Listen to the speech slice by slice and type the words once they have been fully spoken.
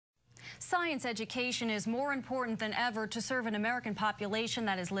Science education is more important than ever to serve an American population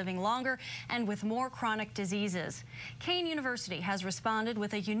that is living longer and with more chronic diseases. Kean University has responded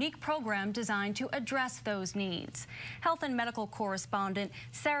with a unique program designed to address those needs. Health and medical correspondent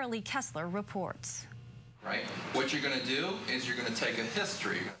Sarah Lee Kessler reports. Right. What you're going to do is you're going to take a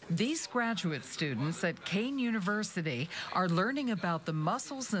history. These graduate students at Kean University are learning about the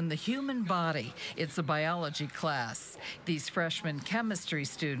muscles in the human body. It's a biology class. These freshman chemistry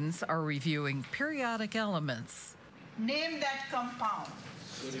students are reviewing periodic elements. Name that compound.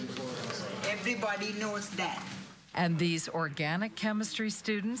 Everybody knows that. And these organic chemistry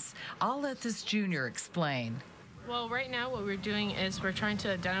students, I'll let this junior explain. Well, right now what we're doing is we're trying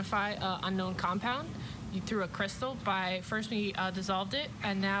to identify an unknown compound through a crystal. First we dissolved it,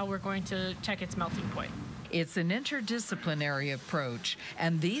 and now we're going to check its melting point. It's an interdisciplinary approach,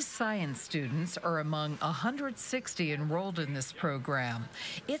 and these science students are among 160 enrolled in this program.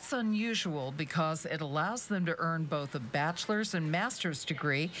 It's unusual because it allows them to earn both a bachelor's and master's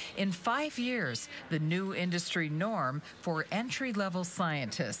degree in 5 years, the new industry norm for entry-level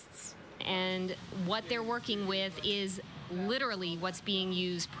scientists. And what they're working with is literally what's being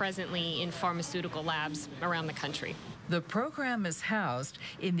used presently in pharmaceutical labs around the country. The program is housed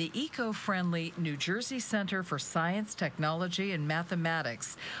in the eco-friendly New Jersey Center for Science, Technology, and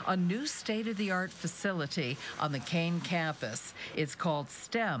Mathematics, a new state-of-the-art facility on the Kean campus. It's called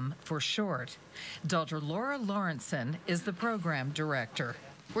STEM for short. Dr. Laura Lawrenson is the program director.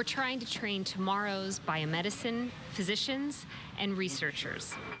 We're trying to train tomorrow's biomedicine physicians and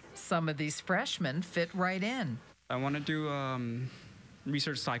researchers. Some of these freshmen fit right in. I want to do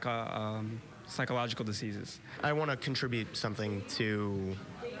research psychological diseases. I want to contribute something to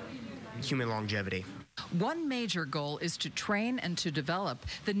human longevity. One major goal is to train and to develop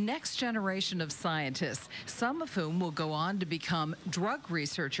the next generation of scientists, some of whom will go on to become drug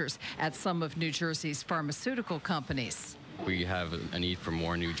researchers at some of New Jersey's pharmaceutical companies. We have a need for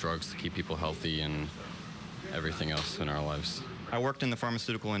more new drugs to keep people healthy and everything else in our lives. I worked in the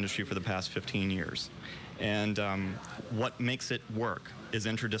pharmaceutical industry for the past 15 years. And what makes it work is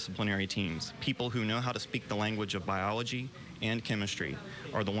interdisciplinary teams. People who know how to speak the language of biology and chemistry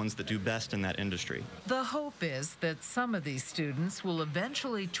are the ones that do best in that industry. The hope is that some of these students will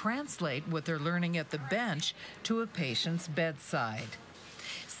eventually translate what they're learning at the bench to a patient's bedside.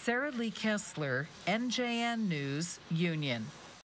 Sarah Lee Kessler, NJN News, Union.